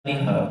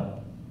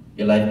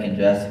your life can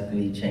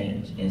drastically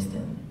change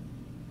instantly.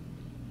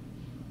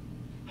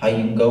 How you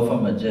can go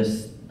from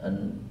just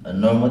a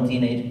normal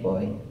teenage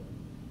boy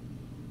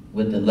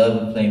with the love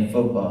of playing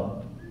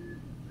football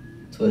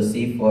to a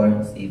C4,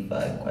 C5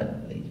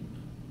 quadriplegic.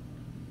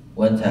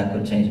 One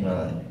tackle changed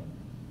my life.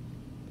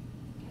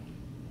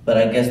 But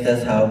I guess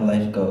that's how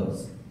life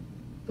goes.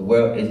 The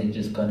world isn't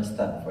just gonna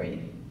stop for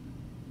you.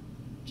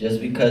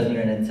 Just because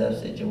you're in a tough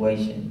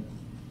situation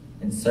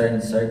and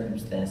certain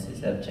circumstances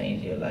have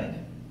changed your life,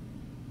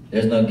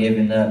 there's no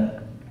giving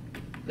up,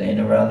 laying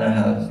around the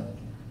house,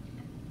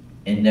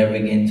 and never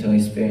getting to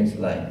experience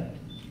life.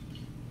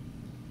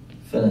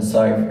 Feeling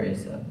sorry for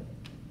yourself.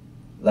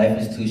 Life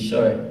is too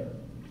short.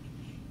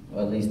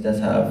 Or at least that's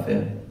how I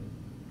feel.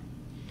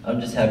 I'm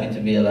just happy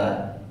to be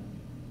alive.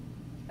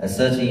 At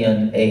such a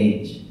young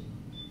age,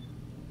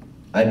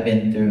 I've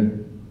been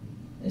through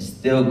and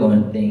still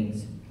going through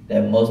things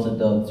that most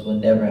adults will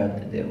never have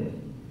to deal with.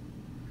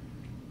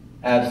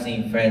 I've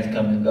seen friends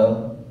come and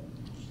go,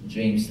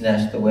 dreams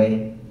snatched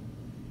away,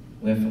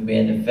 went from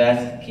being the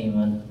fastest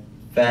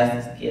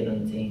kid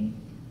on the team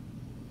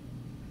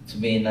to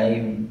being not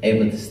even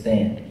able to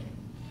stand.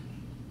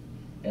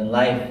 In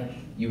life,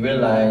 you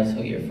realize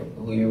who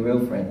your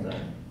real friends are.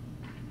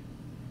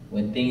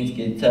 When things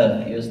get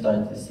tough, you'll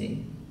start to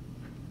see.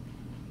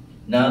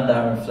 Now that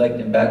I'm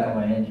reflecting back on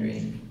my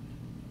injury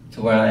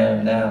to where I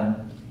am now,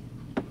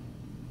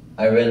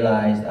 I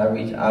realized I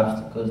reached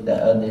obstacles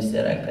that others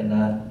said I could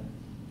not.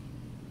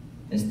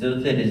 And still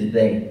to this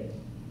day,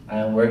 I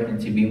am working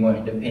to be more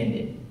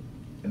independent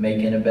and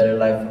making a better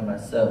life for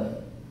myself.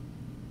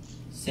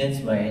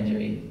 Since my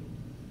injury,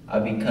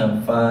 I've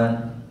become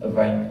fond of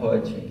writing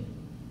poetry.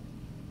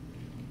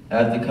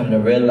 I've come to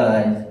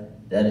realize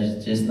that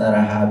it's just not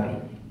a hobby.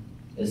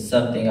 It's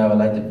something I would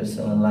like to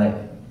pursue in life.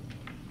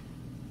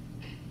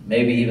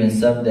 Maybe even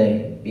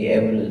someday be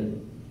able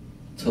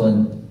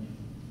to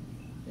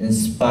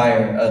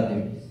inspire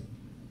others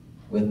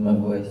with my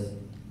voice.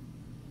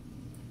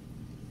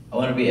 I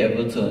want to be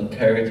able to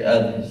encourage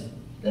others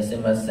that's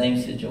in my same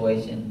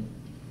situation,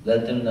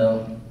 let them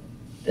know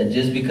that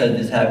just because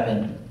this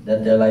happened,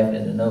 that their life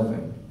isn't over.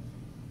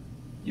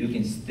 You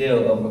can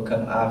still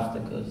overcome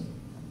obstacles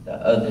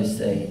that others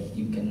say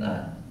you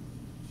cannot.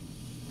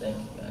 Thank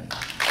you, guys.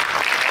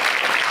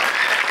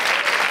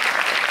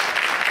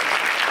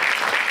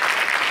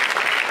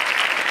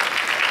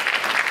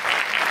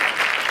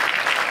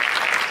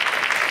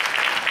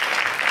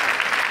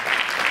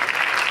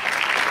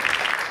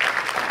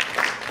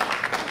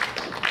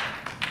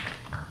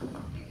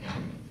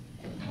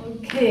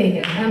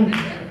 Okay,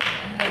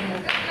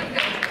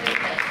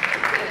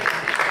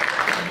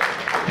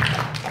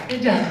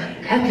 good job.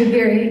 At the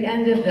very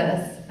end of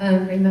this,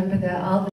 remember that all the